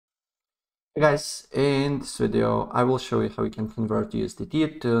Hey guys, in this video I will show you how you can convert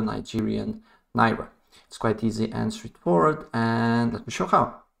USDT to Nigerian Naira. It's quite easy and straightforward, and let me show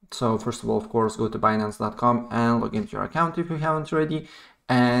how. So first of all, of course, go to Binance.com and log into your account if you haven't already,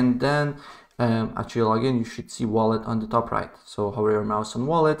 and then after you log in, you should see wallet on the top right. So hover your mouse on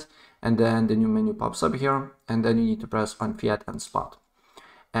wallet, and then the new menu pops up here, and then you need to press on fiat and spot.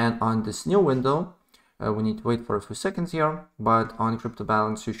 And on this new window, we need to wait for a few seconds here, but on crypto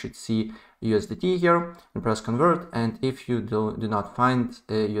balance you should see USDT here and press convert. And if you do not find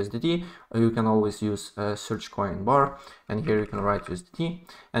USDT, you can always use search coin bar, and here you can write USDT,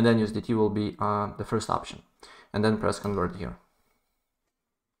 and then USDT will be the first option, and then press convert here.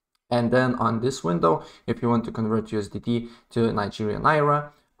 And then on this window, if you want to convert USDT to Nigerian Naira,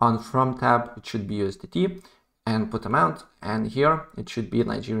 on From tab it should be USDT and put amount, and here it should be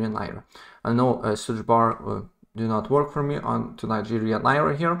Nigerian Naira. I know a search bar do not work for me on to Nigerian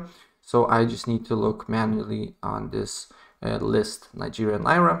Naira here, so I just need to look manually on this list Nigerian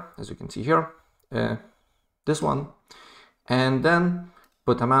Naira, as you can see here, this one, and then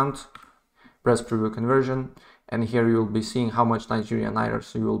put amount, press preview conversion, and here you will be seeing how much Nigerian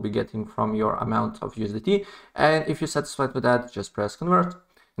Naira you will be getting from your amount of USDT. And if you're satisfied with that, just press convert.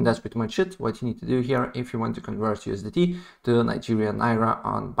 And that's pretty much it, what you need to do here if you want to convert USDT to Nigerian Naira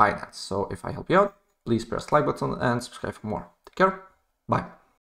on Binance. So if I help you out, please press the like button and subscribe for more. Take care. Bye.